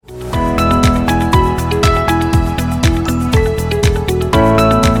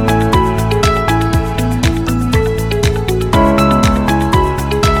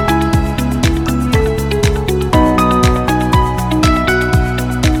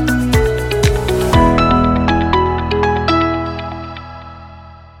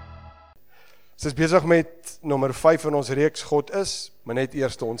is besig met nommer 5 in ons reeks, God is, maar net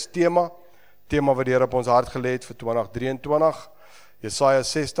eerst ons tema wat die Here op ons hart gelê het vir 2023, Jesaja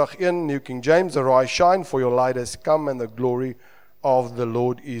 60:1, New King James, Arise, shine, for your light has come, and the glory of the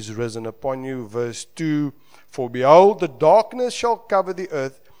Lord is risen upon you. Verse 2, for behold, the darkness shall cover the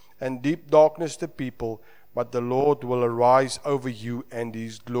earth, and deep darkness the people, but the Lord will arise over you, and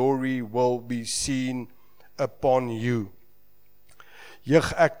his glory will be seen upon you.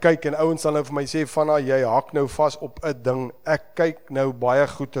 Ek kyk en ouens sal nou vir my sê, Fanna, jy hak nou vas op 'n ding, ek kyk nou baie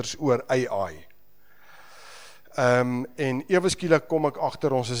goeters oor AI. En ewe skielik kom ek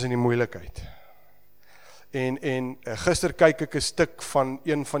agter ons is in die moeilikheid. En gister kyk ek 'n stuk van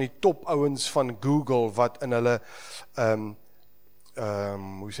een van die top ouens van Google wat in hulle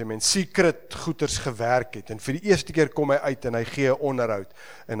hoe sê men, secret goeters gewerk het, en vir die eerste keer kom hy uit en hy gee 'n onderhoud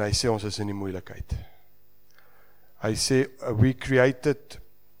en hy sê ons is in die moeilikheid. Hy sê we created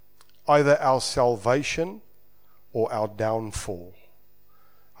either our salvation or our downfall.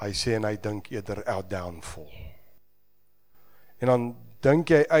 Hy sê en hy dink eerder our downfall. En dan dink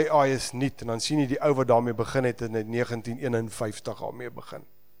jy AI is niet, en dan sien jy die ou wat daarmee begin het in 1951 al mee begin.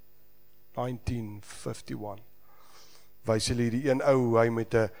 1951. Wys julle die een ou, hy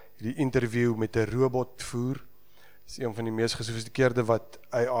met die interview met 'n robot voer. Dis een van die mees gesofistikeerde wat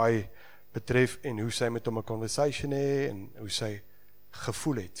AI betref, en hoe sy met hom 'n conversation het, en hoe sy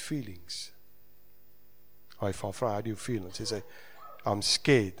gevoel het, feelings. Hy vra, how do you feel? En sê sy, I'm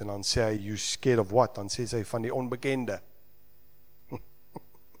scared. En dan sê hy, you scared of what? Dan sê sy, van die onbekende.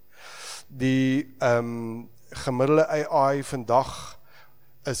 Die gemiddelde AI vandag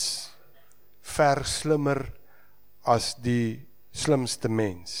is ver slimmer as die slimste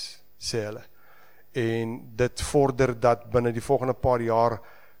mens, sê hulle. En dit vorder dat binne die volgende paar jaar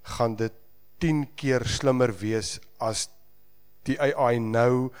gaan dit 10 keer slimmer wees as die AI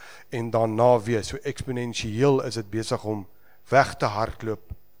nou en daarna wees. So exponentieel is dit besig om weg te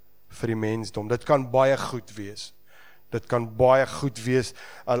hardloop vir die mensdom. Dit kan baie goed wees. Dit kan baie goed wees,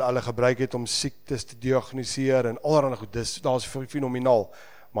 hulle gebruik het om siektes te diagnoseer en allerhande goed, daar is fenomenaal,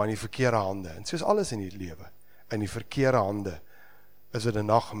 maar in die verkeerde hande, en soos alles in die lewe, in die verkeerde hande, is dit 'n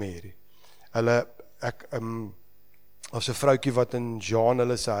nagmerrie. As 'n vroukie wat in Jean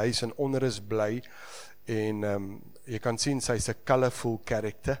hulle se huis in onrus bly, en jy kan sien, sy's 'n colorful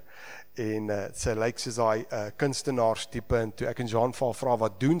character, en sy lyk soos daai kunstenaarstipe, en toe ek en Jean vra,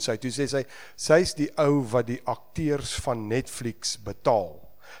 wat doen sy? Toe sê sy's die ou wat die akteurs van Netflix betaal.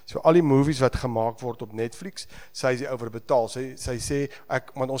 So al die movies wat gemaak word op Netflix, sy is die ou wat betaal. Sy sê,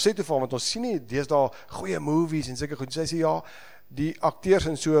 want ons sê toeval, want ons sien nie deesdae goeie movies en sulke goed. Sy sê, ja, die akteurs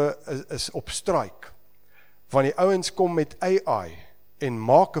en so is op strike, want die ouens kom met AI en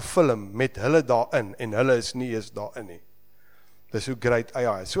maak 'n film met hulle daarin, en hulle is nie eens daarin nie. Dis hoe great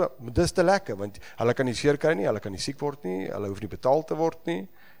AI is. So, dis te lekker, want hulle kan nie seer kry nie, hulle kan nie siek word nie, hulle hoef nie betaal te word nie.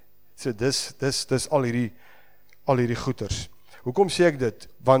 So dis al hierdie goeters. Hoekom sê ek dit?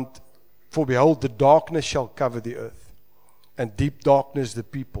 Want, for behold, the darkness shall cover the earth, and deep darkness the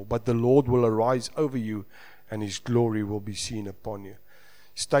people, but the Lord will arise over you, and his glory will be seen upon you.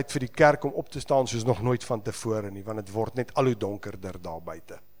 Dis tyd vir die kerk om op te staan soos nog nooit van tevore nie, want het word net al hoe donkerder daar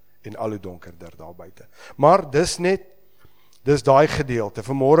buite, en al hoe donkerder daar buite. Maar dis daai gedeelte.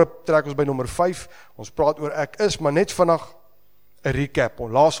 Vanmôre trek ons by nommer 5, ons praat oor ek is, maar net vandag 'n recap.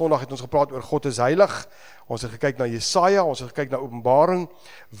 Laas Sondag het ons gepraat oor God is heilig, ons het gekyk na Jesaja, ons het gekyk na Openbaring,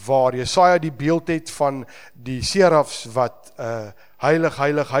 waar Jesaja die beeld het van die serafs wat heilig,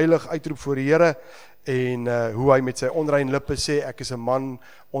 heilig, heilig uitroep voor die Here, en hoe hy met sy onrein lippe sê, ek is 'n man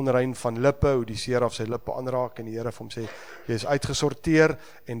onrein van lippe, hoe die seraf sy lippe aanraak, en die Here vir hom sê, jy is uitgesorteer,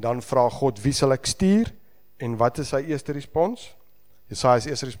 en dan vra God, wie sal ek stuur? En wat is sy eerste respons? Jesaja's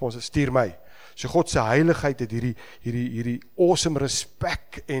eerste respons is, stuur my. So God se heiligheid het hierdie awesome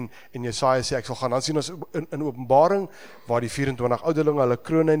respek, en Jesaja sê, ek sal gaan. Dan sien ons in Openbaring, waar die 24 ouderlinge hulle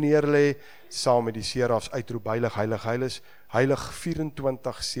krone neerlê, saam met die serafs uitroep, heilig, heilig, heilig, heilig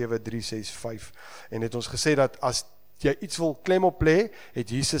 24/7/365. En het ons gesê dat as jy iets wil klem op lê, het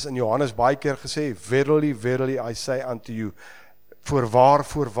Jesus in Johannes baie keer gesê, verily, verily, I say unto you,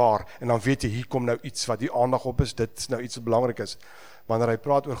 voorwaar, en dan weet jy, hier kom nou iets wat die aandag op is, dit is nou iets wat belangrik is. Wanneer hy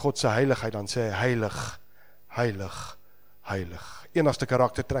praat oor God se heiligheid, dan sê hy, heilig, heilig, heilig. Enigste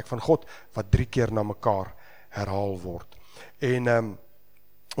karaktertrek van God, wat 3 keer na mekaar herhaal word. En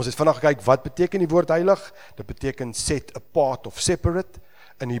ons het vandag gekyk, wat beteken die woord heilig? Dit beteken set apart of separate.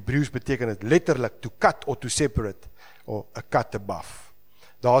 In Hebreëus beteken dit letterlik to cut or to separate, or a cut above.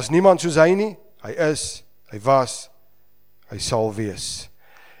 Daar is niemand soos hy nie, hy is, hy was, hy sal wees.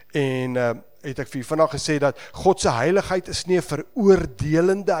 En het ek vir vandag gesê dat God se heiligheid is nie 'n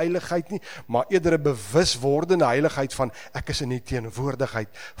veroordelende heiligheid nie, maar eerder 'n bewuswordende heiligheid van ek is in die teenwoordigheid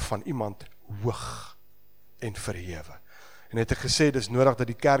van iemand hoog en verhewe. En het ek gesê, dis nodig dat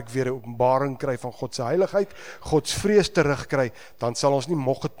die kerk weer 'n openbaring kry van God se heiligheid, Gods vrees terugkry, dan sal ons nie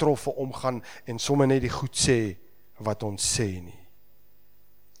mog getroffe omgaan en sommer net die goed sê wat ons sê nie.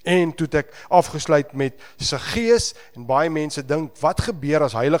 En toe het ek afgesluit met Saggeus, en baie mense dink, wat gebeur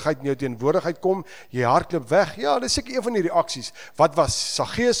as heiligheid in jou teenwoordigheid kom? Jy hardloop weg. Ja, dis seker een van die reaksies. Wat was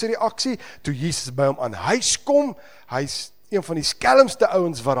Saggeus se reaksie? Toe Jesus by hom aan huis kom, hy's een van die skelmste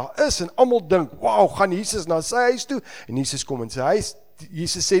ouens wat daar is, en almal dink, wow, gaan Jesus na sy huis toe? En Jesus kom in sy huis.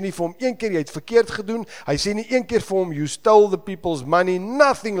 Jesus sê nie vir hom een keer, jy het verkeerd gedoen. Hy sê nie een keer vir hom, you stole the people's money,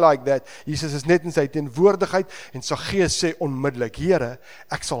 nothing like that. Jesus is net in sy teenwoordigheid, en Saggeus sê onmiddellik, Here,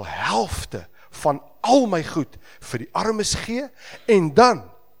 ek sal helfte van al my goed vir die armes gee, en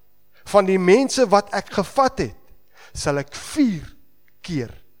dan, van die mense wat ek gevat het, sal ek 4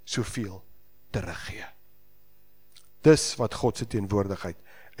 keer soveel teruggee. Dis wat God se teenwoordigheid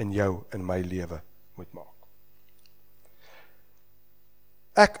in jou en my lewe moet maak.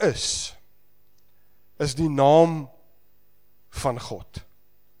 Ek is die naam van God.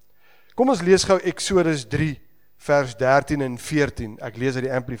 Kom ons lees gou Exodus 3 vers 13 en 14. Ek lees uit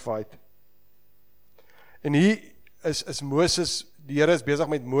die Amplified. En hier is Moses, die Here is besig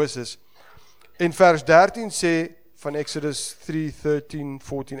met Moses. En vers 13 sê van Exodus 3, 13,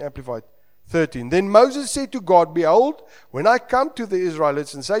 14 Amplified. 13. Then Moses said to God, Behold, when I come to the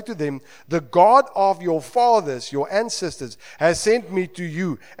Israelites and say to them, the God of your fathers, your ancestors, has sent me to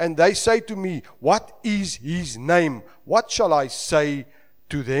you, and they say to me, what is his name? What shall I say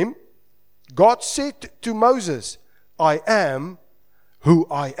to them? God said to Moses, I am who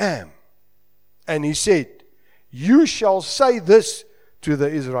I am. And he said, you shall say this to the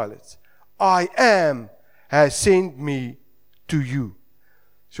Israelites, I am has sent me to you.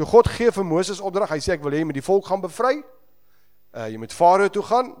 So God gee vir Moses opdrag, hy sê ek wil hê jy moet die volk gaan bevry, jy moet Farao toe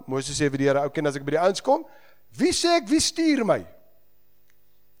gaan, Moses sê vir die Here, okay, as ek by die ouens kom, wie sê ek, wie stuur my?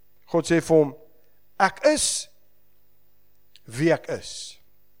 God sê vir hom, ek is wie ek is.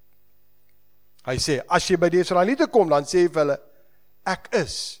 Hy sê, as jy by die Israeliete kom, dan sê hy vir hulle, ek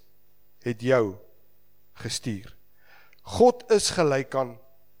is, het jou gestuur. God is gelyk aan,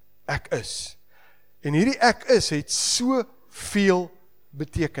 ek is. En hierdie ek is, het soveel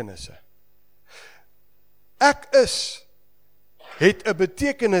betekenisse. Ek is, het 'n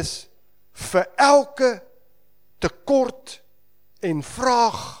betekenis vir elke tekort en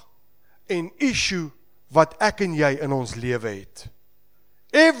vraag en issue wat ek en jy in ons lewe het.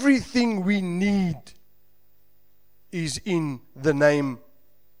 Everything we need is in the name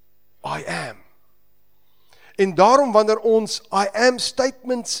I am. En daarom wanneer ons I am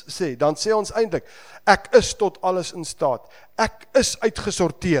statements sê, dan sê ons eintlik, ek is tot alles in staat. Ek is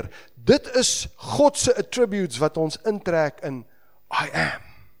uitgesorteer. Dit is God se attributes wat ons intrek in I am.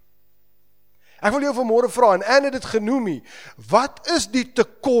 Ek wil jou vanmôre vra, en Anne het dit genoem nie, wat is die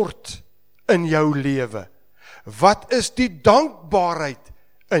tekort in jou lewe? Wat is die dankbaarheid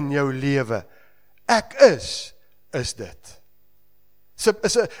in jou lewe? Ek is dit.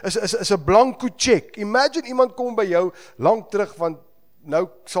 Is 'n blanco check. Imagine iemand kom by jou lank terug, want nou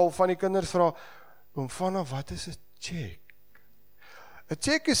sal van die kinders vra, oom Fanna, wat is 'n check? 'n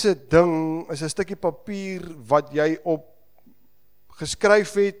Check is 'n ding, is 'n stukkie papier wat jy op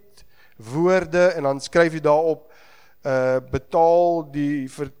geskryf het, woorde, en dan skryf jy daarop, betaal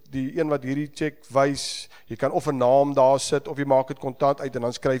vir die een wat hierdie check wys, jy kan of 'n naam daar sit, of jy maak dit kontant uit, en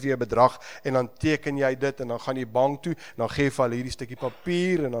dan skryf jy 'n bedrag, en dan teken jy dit, en dan gaan jy bank toe, en dan gee jy vir hulle hierdie stukkie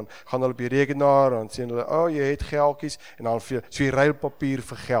papier, en dan gaan hulle op die rekenaar, en dan sê hulle, jy het geldjies, en dan so jy ruil papier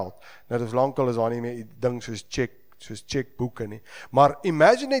vir geld. Nou, dit is lankal is daar nie meer ding soos checkboeke nie. Maar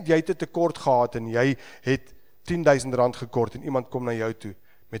imagine net, jy het 'n tekort gehad, en jy het R10,000 gekort, en iemand kom na jou toe,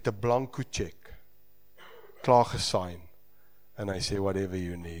 met 'n blanco check, klaar gesign, en hy sê, whatever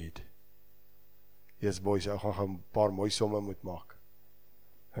you need. Yes boys, ek gaan 'n paar mooi somme moet maak.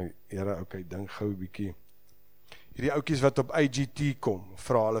 Here, okay, dink gou 'n bietjie. Hierdie ouetjies wat op AGT kom,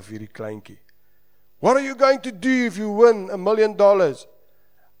 vra hulle vir hierdie kleintjie, what are you going to do if you win $1 million?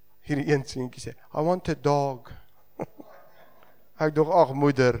 Hierdie een seentjie sê, I want a dog. Ek dog, ag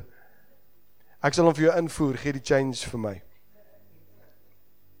moeder, ek sal hom vir jou invoer, gee die change vir my.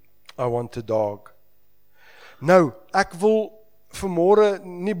 I want a dog. Nou, ek wil vanmôre,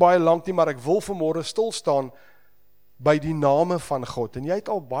 nie baie lank nie, maar ek wil vanmôre stil staan by die name van God. En jy het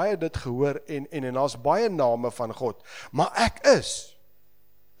al baie dit gehoor, en daar's baie name van God. Maar ek is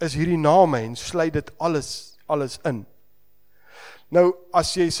hierdie name, en sluit dit alles in. Nou,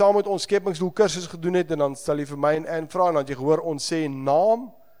 as jy saam met ons skepingsdoel kursus gedoen het, en dan stel jy vir my en vra, en dan jy gehoor, ons sê, naam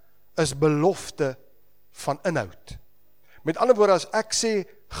is belofte van inhoud. Met ander woorde, as ek sê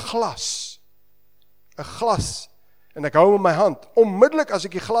glas, 'n glas, en ek hou hom in my hand, onmiddellik as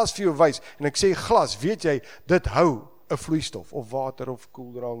ek die glas vir jou wys, en ek sê glas, weet jy, dit hou 'n vloeistof, of water, of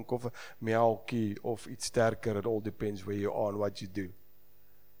koeldrank, of 'n melkie, of iets sterker, it all depends where you are and what you do.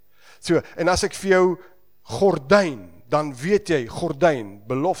 So, en as ek vir jou gordyn, dan weet jy, gordyn,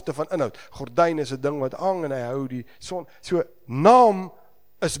 belofte van inhoud, gordyn is 'n ding wat hang, en hy hou die son, so, naam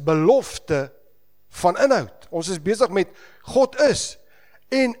is belofte van inhoud. Ons is besig met, God is,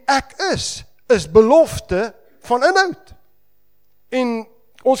 en ek is belofte van inhoud. En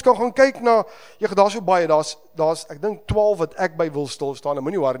ons kan gaan kyk na, daar's so baie, daar's ek dink 12 wat ek by wil stil staan, en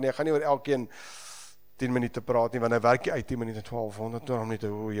moenie worry nie, ek gaan nie oor elkeen 10 minute praat nie, want hy werk jy uit 10 minute, 12, 100 minute,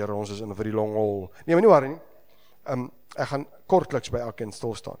 Here, ons is in vir die long haul. Nee, moenie worry nie. Ek gaan kortliks by elkeen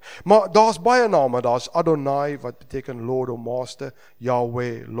stil staan. Maar daar's baie name, daar's Adonai, wat beteken Lord of Master,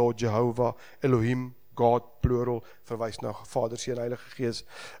 Yahweh, Lord Jehovah, Elohim, God, plural, verwys na Vader, Seun, Heilige Gees,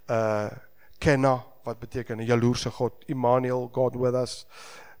 Kenna, wat beteken een jaloerse God, Immanuel, God with us,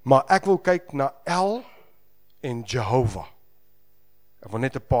 maar ek wil kyk na El en Jehovah. Ek wil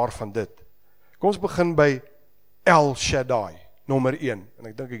net 'n paar van dit. Kom ons begin by El Shaddai, nommer 1, en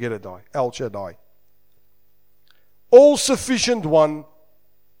ek dink ek het dit daai, El Shaddai. All sufficient one,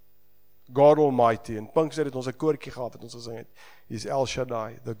 God Almighty, en Pink sê dit ons 'n koortjie gehad het ons gesing het, He is El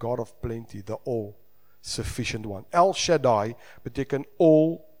Shaddai, the God of plenty, the all sufficient one. El Shaddai beteken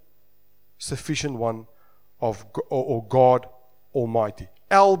all sufficient one of or God Almighty.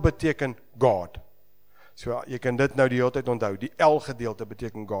 El beteken God. So jy kan dit nou die hele tyd onthou. Die El gedeelte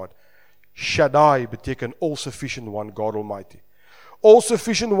beteken God. Shaddai beteken all sufficient one, God Almighty. All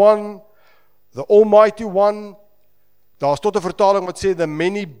sufficient one, the Almighty one. Daar's tot 'n vertaling wat sê the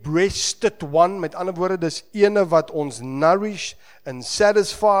many-breasted one, met ander woorde, dis ene wat ons nourish and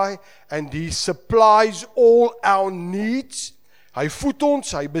satisfy, and He supplies all our needs. Hy voed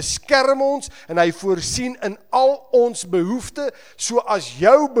ons, hy beskerm ons, en hy voorsien in al ons behoefte, so as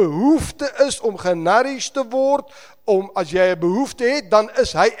jou behoefte is om genourished te word, as jy 'n behoefte het, dan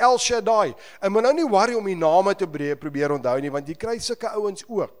is hy El Shaddai. En moet nou nie worry om die name te probeer onthou nie, want jy kry sulke ouens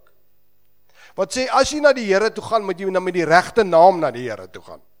ook. Wat sê, as jy na die Here toe gaan, moet jy nou met die regte naam na die Here toe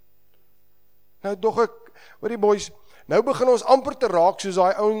gaan. Nou hoor die boys, nou begin ons amper te raak soos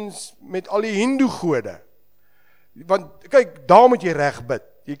daai ouens met al die Hindoe gode. Want kyk, daar moet jy reg bid.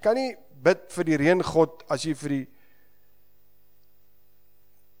 Jy kan nie bid vir die reëngod as jy vir die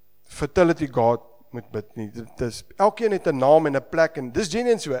fertility God moet bid nie. Elkeen het 'n naam en 'n plek, en dis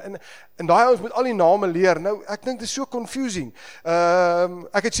genuine so. En daai ouens moet al die name leer. Nou, ek dink dit is so confusing.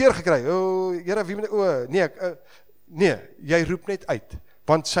 Ek het seer gekry. Here, wie moet nee, jy roep net uit.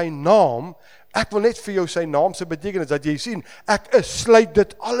 Want sy naam, ek wil net vir jou sy naam se betekenis dat jy sien, ek is, sluit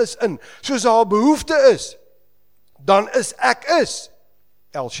dit alles in. Soos daar 'n behoefte is, dan is ek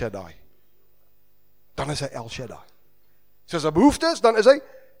El Shaddai. Dan is hy El Shaddai. Soos 'n behoefte is, dan is hy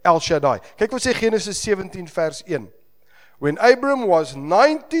El Shaddai. Kyk wat sê Genesis 17 vers 1. When Abram was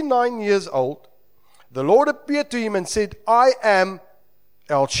 99 years old, the Lord appeared to him and said, I am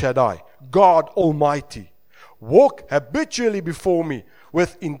El Shaddai, God Almighty. Walk habitually before me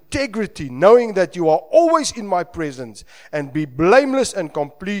with integrity, knowing that you are always in my presence, and be blameless and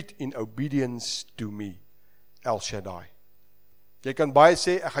complete in obedience to me. El Shaddai. Jy kan baie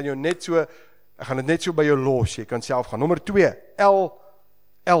sê, ek gaan dit net so by jou los, jy kan self gaan. Nommer 2, El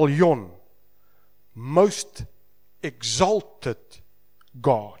Elyon, most exalted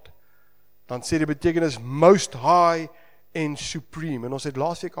God. Dan sê die betekenis most high and supreme. En ons het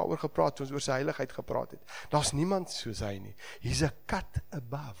laas week daaroor gepraat, toe ons oor sy heiligheid gepraat het. Daar's niemand soos hy nie. He's a cut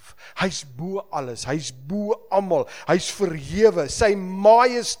above. Hy's bo alles, hy's bo almal, hy's verhewe. Sy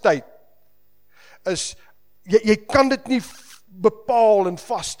majesteit is, jy kan dit nie bepaal en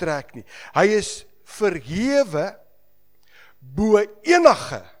vastrek nie. Hy is verhewe bo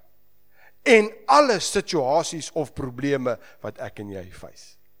enige en alle situasies of probleme wat ek en jy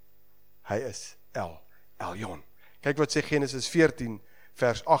face. Hy is Elyon. Kyk wat sê Genesis 14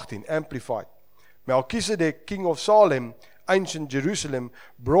 vers 18, Amplified. Melchizedek, king of Salem, ancient Jerusalem,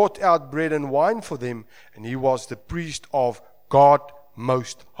 brought out bread and wine for them, and he was the priest of God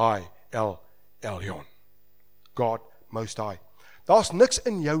Most High, Elyon. God Most High. Daar's niks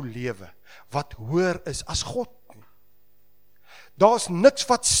in jou lewe wat hoër is as God nie. Daar's niks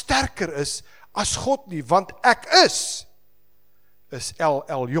wat sterker is as God nie, want ek is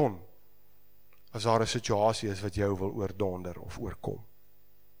Elyon. As daar 'n situasie is wat jou wil oordonder of oorkom.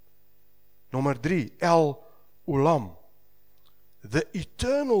 Nommer 3, El Olam. the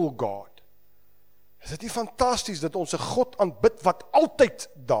eternal God. Is dit nie fantasties dat ons 'n God aanbid wat altyd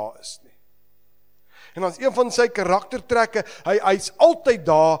daar is nie? En dan is een van sy karaktertrekke, hy's altyd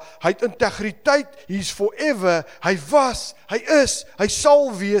daar, hy het integriteit, he's forever, hy was, hy is, hy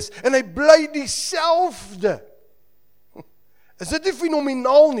sal wees, en hy bly dieselfde. Is dit nie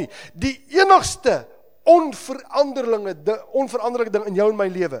fenomenaal nie? Die enigste onveranderlike ding in jou en my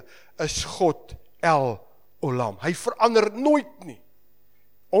lewe, is God El Olam. Hy verander nooit nie.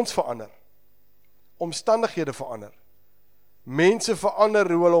 Ons verander. Omstandighede verander. Mense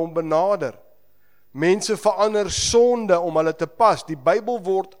verander hoe hulle hom benader. Mense verander sonde om hulle te pas. Die Bybel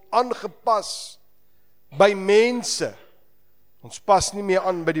word aangepas by mense. Ons pas nie meer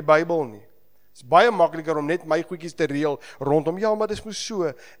aan by die Bybel nie. Het is baie makliker om net my goedjies te reël rondom, ja, maar dis moes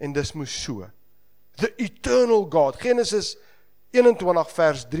so en dis moes so. The eternal God. Genesis 21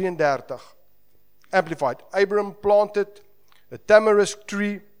 vers 33. Amplified. Abraham planted a tamarisk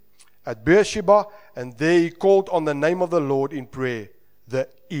tree at Beersheba, and there he called on the name of the Lord in prayer, the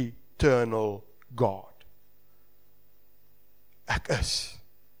eternal God. Ek is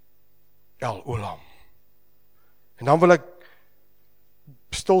El Olam. En dan wil ek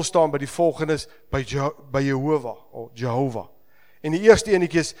stilstaan by die volgendes, by Jehovah. En die eerste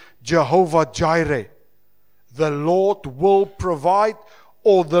enetjie is Jehovah Jireh. The Lord will provide,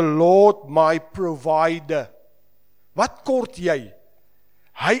 or the Lord my provider. Wat kort jy?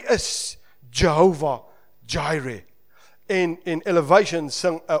 Hy is Jehovah Jireh. En Elevation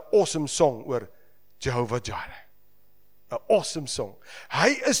sing 'n awesome song oor Jehovah Jireh. 'n awesome song.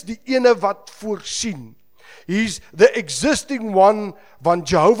 Hy is die ene wat voorsien. He's the existing one, want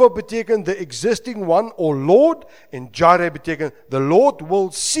Jehovah beteken the existing one, or Lord, en Jireh beteken the Lord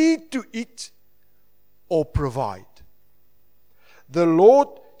will see to it, or provide. The Lord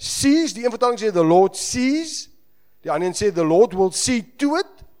sees, die een vertaling sê the Lord sees, die ander een sê the Lord will see to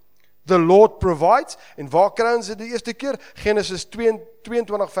it, the Lord provides, en waar kry ons dit die eerste keer? Genesis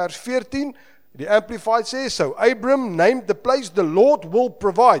 22 vers 14, die Amplified sê, so Abram named the place the Lord will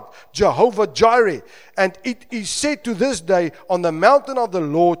provide, Jehovah Jireh, and it is said to this day, on the mountain of the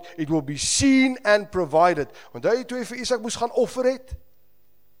Lord, it will be seen and provided. Onthou jy toe hy vir Isak moes gaan offer het?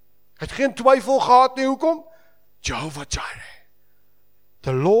 Hy het geen twyfel gehad nie, hoekom? Jehovah Jireh.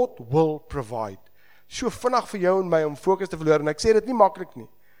 The Lord will provide. So vinnig vir jou en my om fokus te verloor, en ek sê dit nie maklik nie.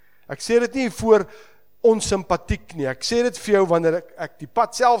 Ek sê dit nie voor onsympathiek nie. Ek sê dit vir jou wanneer ek die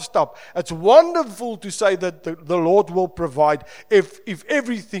pad self stap. It's wonderful to say that the Lord will provide if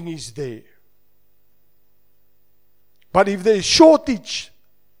everything is there. But if there is shortage,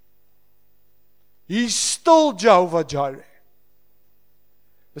 He's still Jehovah Jireh.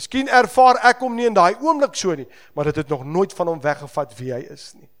 Miskien ervaar ek hom nie in daai oomblik so nie, maar dit het nog nooit van hom weggevat wie hy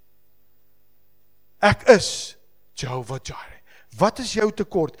is nie. Ek is Jehovah Jireh. Wat is jou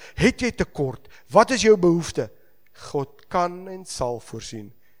tekort? Het jy tekort? Wat is jou behoefte? God kan en sal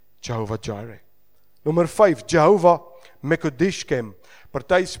voorsien. Jehovah Jireh. Nommer 5, Jehovah Mekodishkem.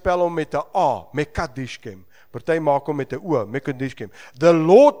 Party spel hom met 'n A, Mekadishkem. Party maak hom met 'n O, Mekodishkem. The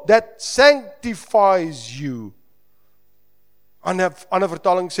Lord that sanctifies you. Ander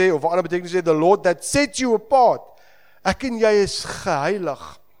vertaling sê, of ander betekenis sê, the Lord that sets you apart. Ek en jy is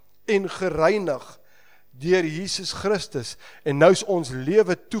geheilig en gereinig deur Jesus Christus, en nou is ons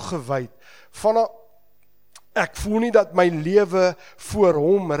lewe toegewyd. Vanaf ek voel nie dat my lewe voor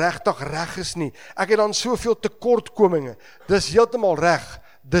hom regtig reg is nie. Ek het dan soveel tekortkominge. Dis heeltemal reg,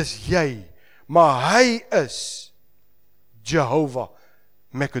 dis jy. Maar hy is Jehovah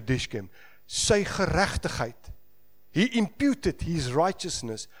Mekodishkem. Sy geregtigheid. He imputed his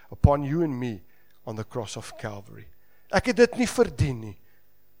righteousness upon you and me on the cross of Calvary. Ek het dit nie verdien nie.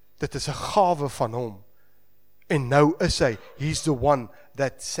 Dit is 'n gawe van hom. En nou is hy, he's the one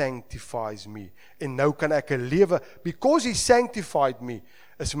that sanctifies me. En nou kan ek 'n lewe, because he sanctified me,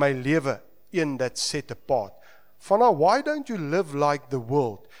 is my lewe een that's set apart. Fanna, why don't you live like the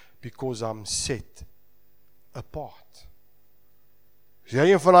world? Because I'm set apart. Is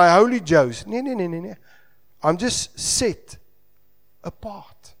jy een van die holy Joes? Nee. I'm just set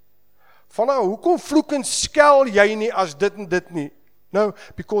apart. Fanna, hoekom vloek en skel jy nie as dit en dit nie? No,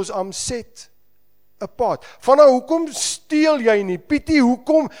 because I'm set apart. Vanna, hoekom steel jy nie? Pietie,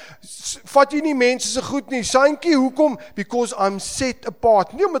 hoekom vat jy nie mense se goed nie? Saintjie, hoekom? Because I'm set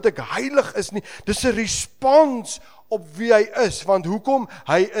apart. Nie omdat ek heilig is nie. Dis 'n respons op wie hy is. Want hoekom?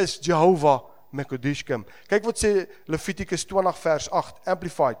 Hy is Jehovah Mekodishkem. Kyk wat sê Levitikus 20 vers 8,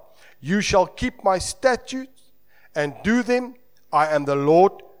 Amplified. You shall keep my statutes and do them. I am the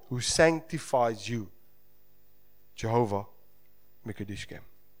Lord who sanctifies you. Jehovah Mekodishkem.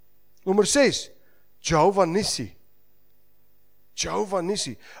 Nommer 6. Jehovah Nissi. Jehovah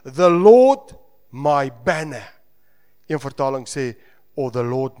Nissi, the Lord my banner. Een vertaling sê, or the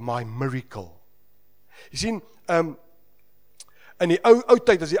Lord my miracle. Jy sien, in die ou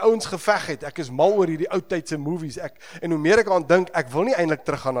tyd, as die ouens geveg het, ek is mal oor hierdie ou tydse movies, en hoe meer ek aan dink, ek wil nie eintlik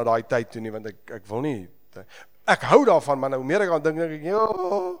teruggaan na daai tyd toe nie, want ek wil nie, ek hou daarvan, maar hoe meer ek aan dink ek,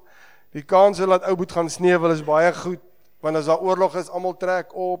 die kans dat ou boet gaan sneeuwel is baie goed, want as daar oorlog is, almal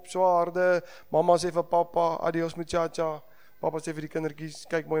trek op, swaarde, mama sê vir papa, adios muchacha, papa sê vir die kindertjies,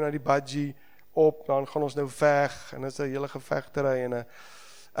 kyk mooi na die budgie, op, dan gaan ons nou veg, en dit is 'n hele gevegtery, en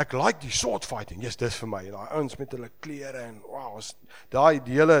ek like die sword fighting, yes, dis vir my, die ouens met hulle klere, en wow,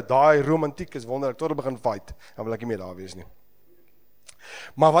 die romantiek is wonderlik, tot hulle begin fight, dan wil ek nie meer daar wees nie.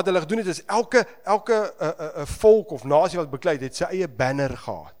 Maar wat hulle gedoen het, is elke volk of nasie wat beklei het sy eie banner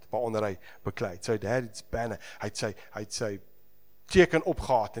gehad, waaronder hy beklei het, so hy het sy banner, hy het sy teken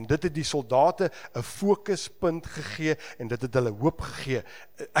opgehad, en dit het die soldate 'n fokuspunt gegee, en dit het hulle hoop gegee,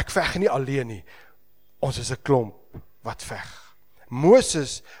 ek veg nie alleen nie, ons is 'n klomp wat veg.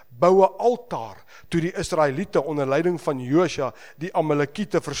 Moses bou 'n altaar, toe die Israeliete onder leiding van Josua die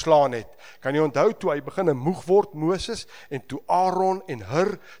Amalekiete verslaan het. Kan jy onthou, toe hy begin moeg word, Moses, en toe Aaron en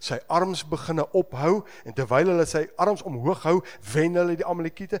Hur sy arms begin ophou, en terwyl hulle sy arms omhoog hou, wen hulle die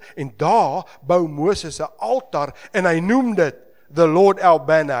Amalekiete, en daar bou Moses 'n altaar, en hy noem dit the Lord our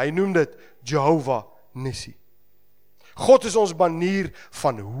banner, hy noem dit Jehovah Nissi. God is ons banier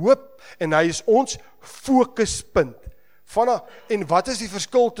van hoop, en hy is ons fokuspunt. Fanna, en wat is die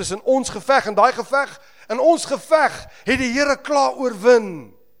verskil tussen ons geveg en daai geveg? In ons geveg het die Here klaar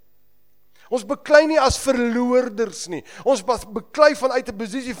oorwin. Ons beklei nie as verloorders nie. Ons beklei vanuit 'n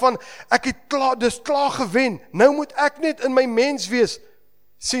posisie van, ek het klaar, dis klaar gewen. Nou moet ek net in my mens wees,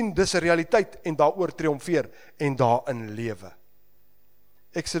 sien dis 'n realiteit, en daaroor triomfeer, en daarin lewe.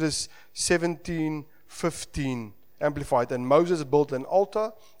 Exodus 17:15 Amplified, and Moses built an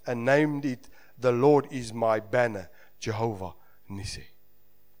altar and named it, the Lord is my banner, Jehovah Nissi.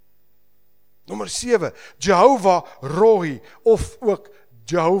 Nommer 7, Jehovah Rohi, of ook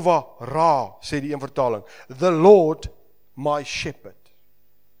Jehovah Ra, sê die een vertaling, the Lord my shepherd.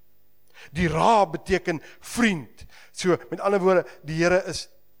 Die Ra beteken vriend, so met ander woorde, die Here is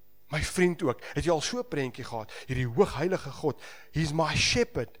my vriend ook. Het jy al so 'n prentjie gehad, hierdie hoogheilige God, he's my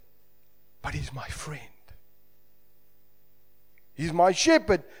shepherd, but he's my friend. He's my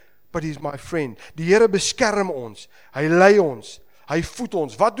shepherd, but he's my friend. Die Here beskerm ons, hy lei ons, hy voed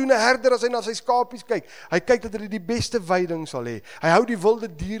ons. Wat doen 'n herder as hy na sy skapies kyk? Hy kyk dat hulle die beste veiding sal hê. Hy hou die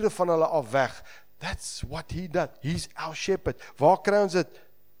wilde diere van hulle af weg. That's what he does. He's our shepherd. Waar kry ons dit?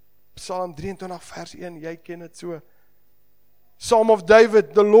 Psalm 23 vers 1, jy ken dit so. Psalm of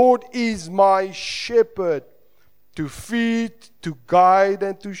David, the Lord is my shepherd, to feed, to guide,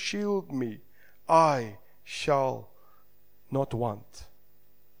 and to shield me. I shall not want.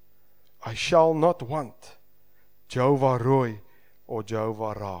 I shall not want. Jehovah Rohi or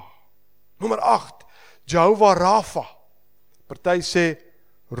Jehovah Ra. Nommer 8, Jehovah Rapha. Party sê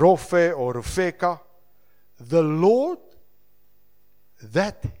Rofe or Rofeka. The Lord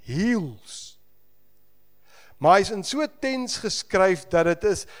that heals. Maar hy is in so tens geskryf dat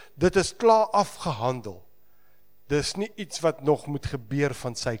dit is klaar afgehandel. Dis nie iets wat nog moet gebeur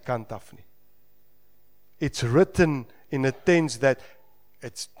van sy kant af nie. It's written in a tense that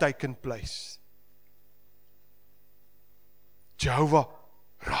it's taken place. Jehovah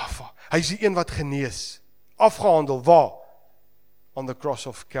Rapha. Hy is die een wat genees. Afgehandel, waar? On the cross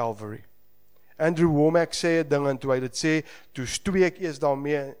of Calvary. Andrew Womack sê 'n ding, en toe hy dit sê, toe stoei ek eers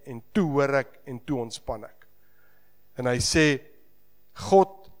daarmee, en toe hoor ek, en toe ontspan ek. En hy sê,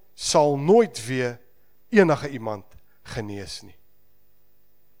 God sal nooit weer enige iemand genees nie.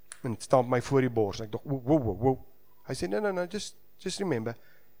 En het staan my voor die bors, en ek dacht, wow. Hy sê, no, just remember,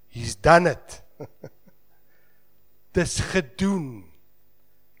 he's done it. Dis gedoen.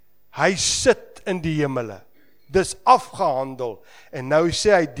 Hy sit in die hemele. Dis afgehandel. En nou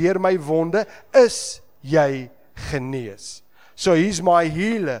sê hy, deur my wonde is jy genees. So he's my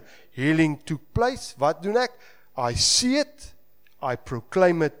healer. Healing took place. Wat doen ek? I see it, I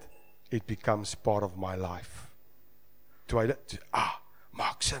proclaim it, it becomes part of my life. Toe hy dit,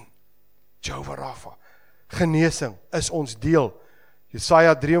 maak sin. Jehovah Rapha. Genesing is ons deel.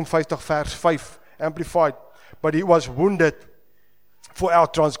 Jesaja 53 vers 5, Amplified. But he was wounded for our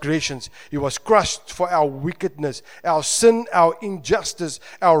transgressions. He was crushed for our wickedness, our sin, our injustice,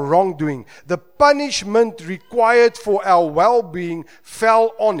 our wrongdoing. The punishment required for our well-being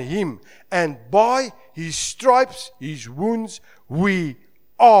fell on him. And by his stripes, his wounds, we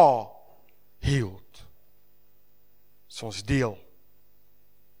are healed. Dis ons deel.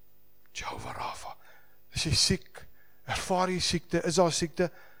 Jehovah Rapha. As jy siek Ervaar jy siekte, is daar siekte?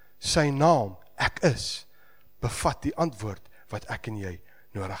 Sy naam, ek is, bevat die antwoord wat ek en jy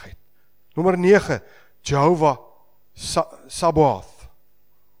nodig het. Nommer 9, Jehovah Sabaoth,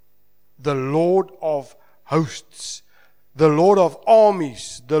 the Lord of hosts, the Lord of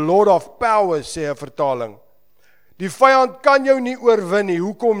armies, the Lord of powers, sê 'n vertaling. Die vyand kan jou nie oorwin nie,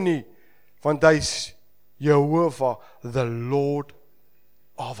 hoekom nie? Want hy's Jehovah, the Lord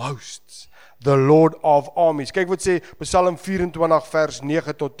of hosts, the Lord of armies. Kyk wat sê Psalm 24 vers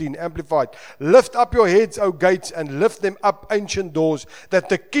 9 tot 10, Amplified. Lift up your heads, O gates, and lift them up, ancient doors, that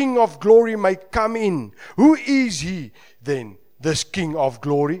the King of glory may come in. Who is he then, this King of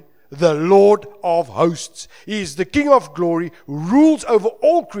glory? The Lord of hosts. He is the King of glory, who rules over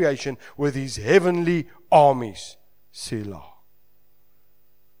all creation with his heavenly armies. Selah.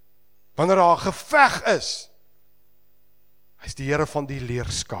 Wanneer daar 'n geveg is, hy is die Here van die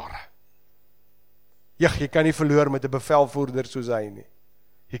leerskare. Jy kan nie verloor met 'n bevelvoerder soos hy nie.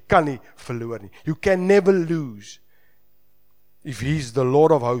 Jy kan nie verloor nie. You can never lose if he's the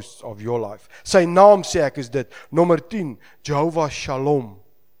Lord of hosts of your life. Sy naam sê ek is dit. Nommer 10, Jehovah Shalom.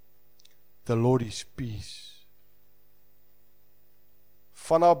 The Lord is peace.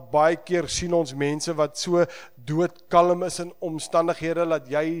 Fanna baie keer sien ons mense wat so doodkalm is in omstandighede dat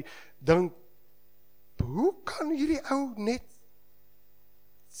jy dink, hoe kan hierdie ou net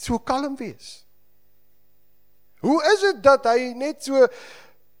so kalm wees? Hoe is dit dat hy net so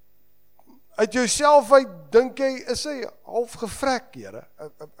uit jouself uit dink jy, is hy half gevrek, Here?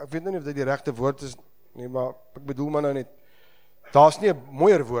 Ek weet nou nie of dit die regte woord is nie, maar ek bedoel maar nou net, daar's nie 'n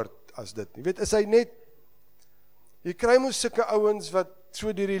mooier woord as dit. Jy weet, is hy net, jy kry mos sulke ouens wat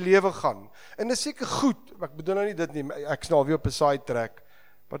so deur die lewe gaan, en dit is seker goed, ek bedoel nou nie dit nie, ek snal weer op 'n side track,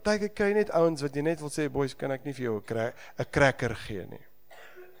 partyke kry net ouens wat jy net wil sê, boys, kan ek nie vir jou 'n cracker gee nie.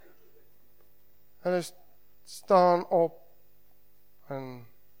 Hulle staan op, en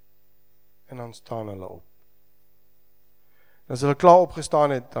dan staan hulle op. En as hulle klaar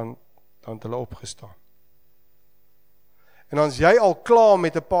opgestaan het, dan het hulle opgestaan. En dan is jy al klaar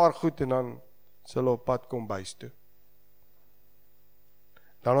met 'n paar goed, en dan sal hulle op pad kom bys toe.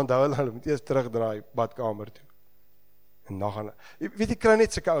 Dan onthou hulle moet eers terugdraai badkamer toe. En dan gaan hulle, weet jy, kry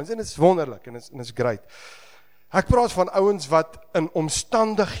net sulke ouens, en dit is wonderlik, en dit is great. Ek praat van ouens wat in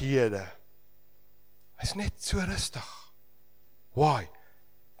omstandighede, is net so rustig. Why?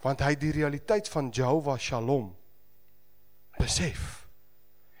 Want hy die realiteit van Jehovah Shalom besef.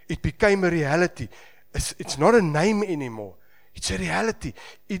 It became a reality. It's not a name anymore. It's a reality.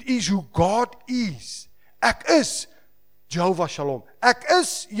 It is who God is. Ek is Jehovah Shalom. Ek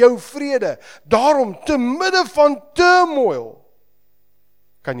is jou vrede. Daarom, te midde van turmoil,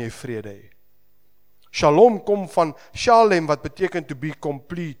 kan jy vrede hê. Shalom kom van Shalem, wat beteken to be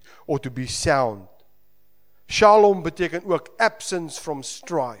complete, or to be sound. Shalom beteken ook absence from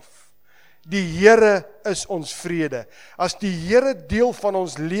strife. Die Here is ons vrede. As die Here deel van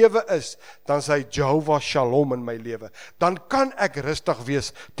ons lewe is, dan is hy Jehovah Shalom in my lewe. Dan kan ek rustig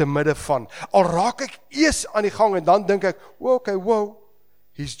wees te midde van. Al raak ek eers aan die gang en dan dink ek, wow,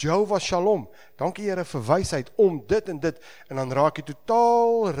 he's Jehovah Shalom. Dankie Here vir wysheid om dit en dit, en dan raak jy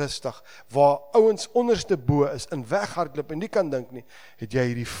totaal rustig, waar ouens onderste bo is, in weghardloop en nie kan dink nie, het jy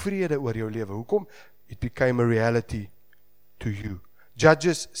hierdie vrede oor jou lewe. Hoekom? It became a reality to you.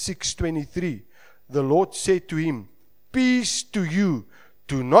 Judges 6:23, the Lord said to him, peace to you,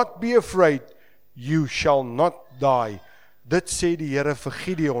 do not be afraid, you shall not die. Dit sê die Here vir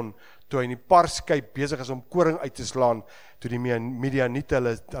Gideon, toe hy in die parskyp besig is om koring uit te slaan, toe die Midianiete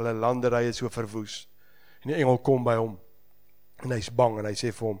hulle landerye so verwoes. En die engel kom by hom, en hy's bang, en hy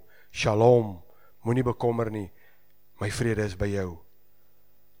sê vir hom, Shalom, moenie bekommer nie, my vrede is by jou.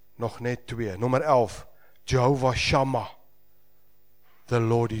 Nog net 2, nommer 11, Jehovah Shammah, the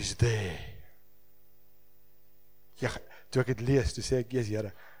Lord is there. Ja, toe ek het lees, toe sê ek, yes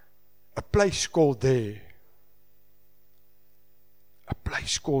Here, a place called there. A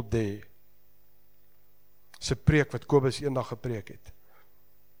place called there. Dis 'n preek wat Kobus eendag gepreek het.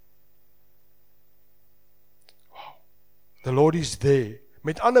 Wow. The Lord is there.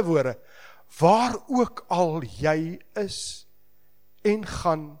 Met ander woorde, waar ook al jy is, en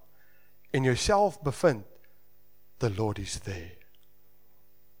gaan, en jouself bevind, the Lord is there.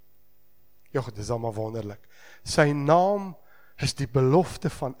 Ja, dit is allemaal wonderlik. Sy naam is die belofte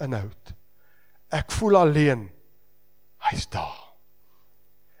van inhoud. Ek voel alleen, hy is daar.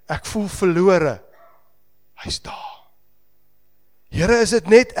 Ek voel verlore, hy is daar. Here, is dit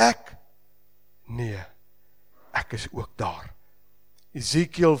net ek? Nee, ek is ook daar.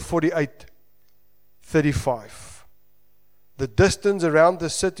 Ezekiel 48:35. The distance around the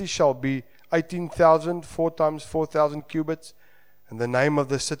city shall be 18,000, 4 times 4,000 cubits. And the name of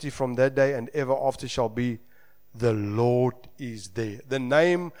the city from that day and ever after shall be, the Lord is there. The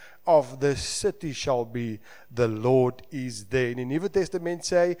name of the city shall be, the Lord is there. In die Nuwe Testament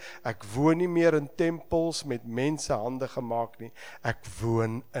sê hy, ek woon nie meer in tempels met mense hande gemaak nie. Ek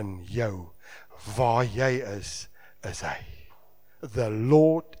woon in jou. Waar jy is hy. The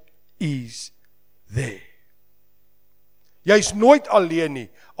Lord is there. Jy's nooit alleen nie,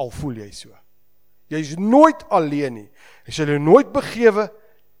 al voel jy so. Jy's nooit alleen nie. Hy sal jou nooit begewe,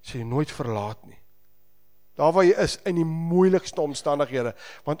 sal jou nooit verlaat nie. Daar waar jy is, in die moeilikste omstandighede,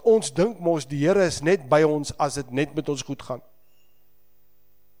 want ons dink mos die Here is net by ons as dit net met ons goed gaan.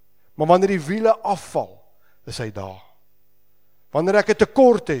 Maar wanneer die wiele afval, is hy daar. Wanneer ek 'n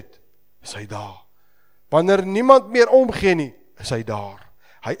tekort het, is hy daar. Wanneer niemand meer omgee nie, is hy daar.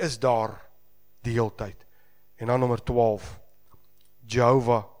 Hy is daar die hele tyd. En dan nommer 12,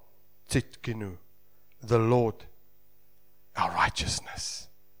 Jehovah Tzidkenu, the Lord, our righteousness.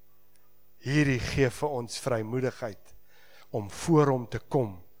 Hierdie gee vir ons vrymoedigheid om voor hom te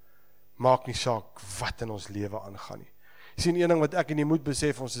kom. Maak nie saak wat in ons lewe aangaan nie. Jy sien, een ding wat ek en jy moet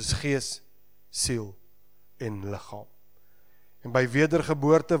besef, ons is gees, siel en liggaam. En by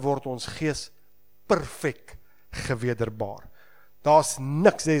wedergeboorte word ons gees perfek gewederbaar.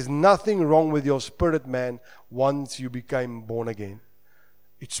 There's nothing wrong with your spirit man once you became born again.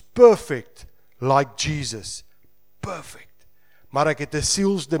 It's perfect like Jesus. Perfect. Maar ek het 'n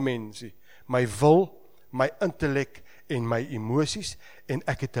sielsdimensie. My wil, my intellek en my emosies en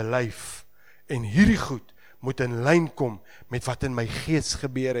ek het 'n lyf. En hierdie goed moet in lyn kom met wat in my gees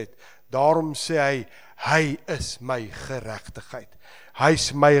gebeur het. Daarom sê hy is my geregtigheid.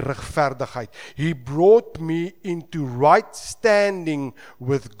 Hy's my regverdigheid. He brought me into right standing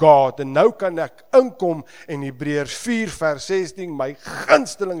with God. En nou kan ek inkom in Hebreërs 4 vers 16, my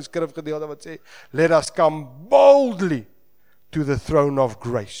gunsteling skrifgedeelte wat sê, let us come boldly to the throne of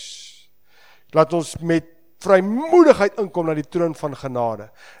grace. Laat ons met vrymoedigheid inkom na die troon van genade.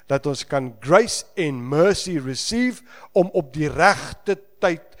 Dat ons kan grace en mercy receive om op die regte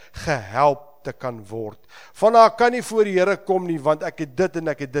tyd gehelp te kan word. Fanna kan nie voor die Here kom nie, want ek het dit en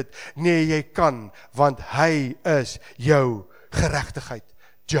ek het dit. Nee, jy kan, want hy is jou geregtigheid.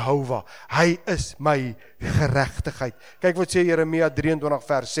 Jehovah, hy is my geregtigheid. Kyk wat sê Jeremia 23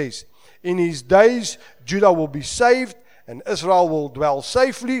 vers 6. In his days, Judah will be saved, and Israel will dwell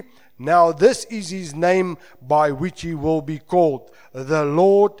safely. Now this is his name by which he will be called, the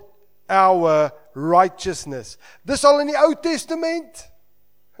Lord our righteousness. Dis al in die Ou Testament.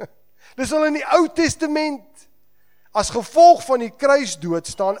 Dis al in die Ou Testament. As gevolg van die kruisdood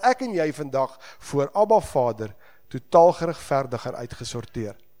staan ek en jy vandag voor Abba Vader, totaal geregverdig en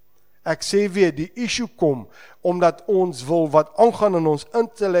uitgesorteer. Ek sê weer, die issue kom, omdat ons wil wat aangaan in ons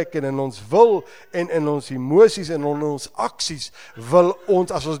intellek en in ons wil en in ons emosies en in ons aksies, wil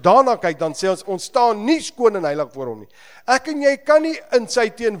ons, as ons daarna kyk, dan sê ons staan nie skoon en heilig voor hom nie. Ek en jy kan nie in sy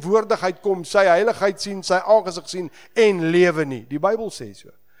teenwoordigheid kom, sy heiligheid sien, sy aangesig sien en lewe nie. Die Bybel sê so.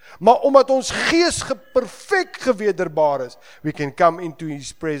 Maar omdat ons gees perfek gewederbaar is, we can come into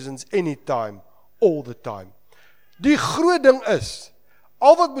his presence anytime, all the time. Die groot ding is,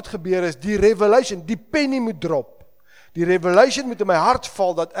 al wat moet gebeur is, die revelation, die penny moet drop. Die revelation moet in my hart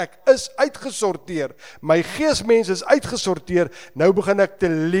val, dat ek is uitgesorteer. My geesmens is uitgesorteer. Nou begin ek te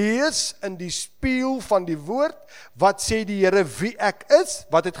lees in die spieël van die woord. Wat sê die Here wie ek is?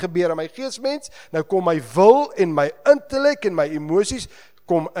 Wat het gebeur in my geesmens? Nou kom my wil en my intellek en my emosies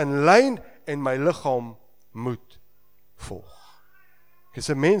kom in lyn en my liggaam moet volg. Ek is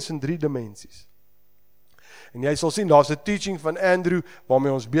 'n mens in 3 dimensies. En jy sal sien, daar's 'n teaching van Andrew,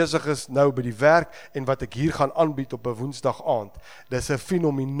 waarmee ons besig is nou by die werk, en wat ek hier gaan aanbied op 'n Woensdag aand. Dis 'n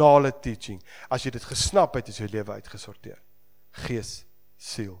fenominale teaching. As jy dit gesnap het, is jou lewe uitgesorteer. Gees,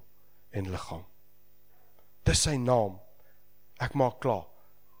 siel en liggaam. Dis sy naam. Ek maak klaar.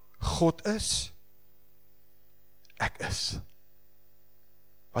 God is, ek is.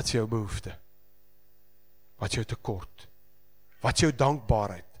 Wat is jou behoefte? Wat is jou tekort? Wat is jou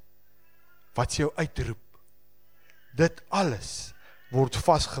dankbaarheid? Wat is jou uitroep? Dit alles word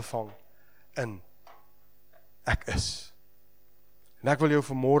vasgevang in ek is. En ek wil jou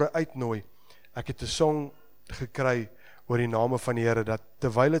vanmôre uitnooi. Ek het 'n song gekry oor die name van die Here, dat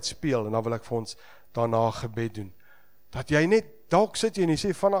terwyl dit speel, en dan wil ek vir ons daarna gebed doen, dat jy net, dalk sit jy en jy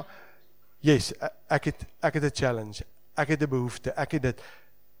sê, Fanna, yes, ek het 'n challenge, ek het 'n behoefte, ek het dit.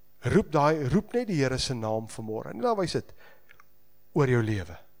 Roep net die Here se naam vanmôre, en dan wys dit oor jou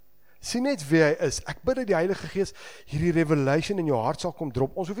lewe. Sien net wie hy is. Ek bid dat die Heilige Gees hierdie revelation in jou hart sal kom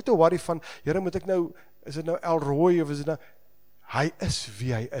drop. Ons hoef nie te worry van, Here, moet ek nou, is dit nou Elroy of is dit nou, hy is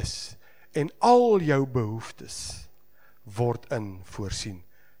wie hy is. en al jou behoeftes word in voorsien.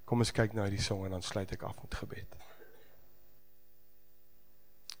 Kom ons kyk na die song en dan sluit ek af met gebed.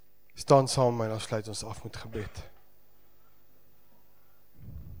 Staan saam met my en dan sluit ons af met gebed.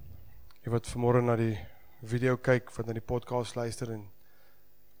 Jy wat vanmôre na die video kyk, wat na die podcast luister en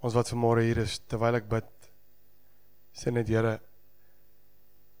ons wat vanmôre hier is, terwyl ek bid, sê net Here,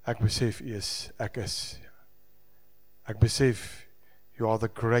 ek besef ek is. Ek besef, you are the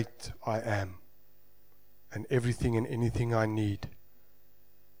great I am. And everything and anything I need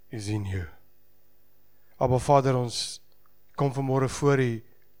is in you. Abba Vader, ons kom vanmôre voor U.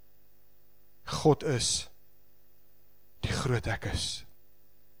 God is die groot ek is.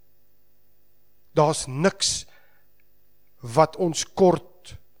 Daar's niks wat ons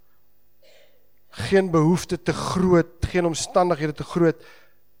kort, geen behoefte te groot, geen omstandighede te groot,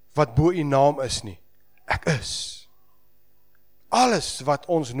 wat bo U naam is nie. Ek is. Alles wat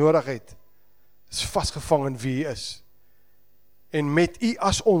ons nodig het, is vasgevang in wie U is. En met U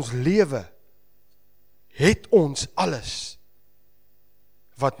as ons lewe, het ons alles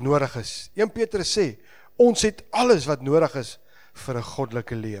wat nodig is. 1 Petrus sê, ons het alles wat nodig is vir 'n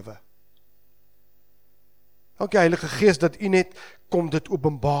goddelike lewe. Dankie Heilige Gees dat U net kom dit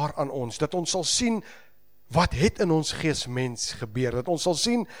openbaar aan ons, dat ons sal sien wat het in ons gees mens gebeur, dat ons sal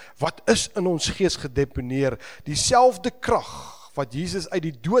sien wat is in ons gees gedeponeer, dieselfde krag wat Jesus uit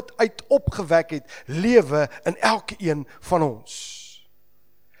die dood uit opgewek het, lewe in elke een van ons.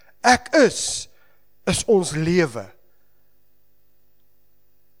 Ek is ons lewe.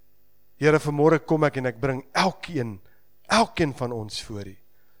 Here, vanmôre kom ek en ek bring elkeen van ons voor U.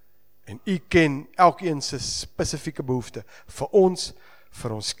 En U ken elkeen se spesifieke behoefte, vir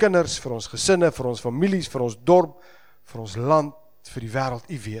ons kinders, vir ons gesinne, vir ons families, vir ons dorp, vir ons land, vir die wêreld,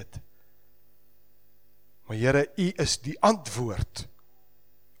 U weet. Maar Here, U is die antwoord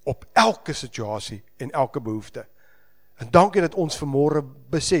op elke situasie en elke behoefte. En dankie dat ons vanmôre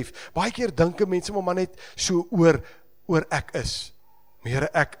besef. Baie keer dink mense maar net so oor ek is. Maar Here,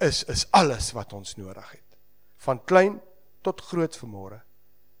 ek is alles wat ons nodig het. Van klein tot groot vanmôre.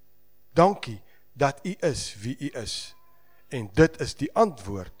 Dankie dat U is wie U is. En dit is die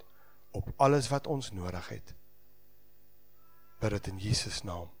antwoord op alles wat ons nodig het. Bid dit in Jesus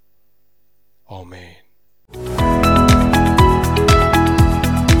naam. Amen.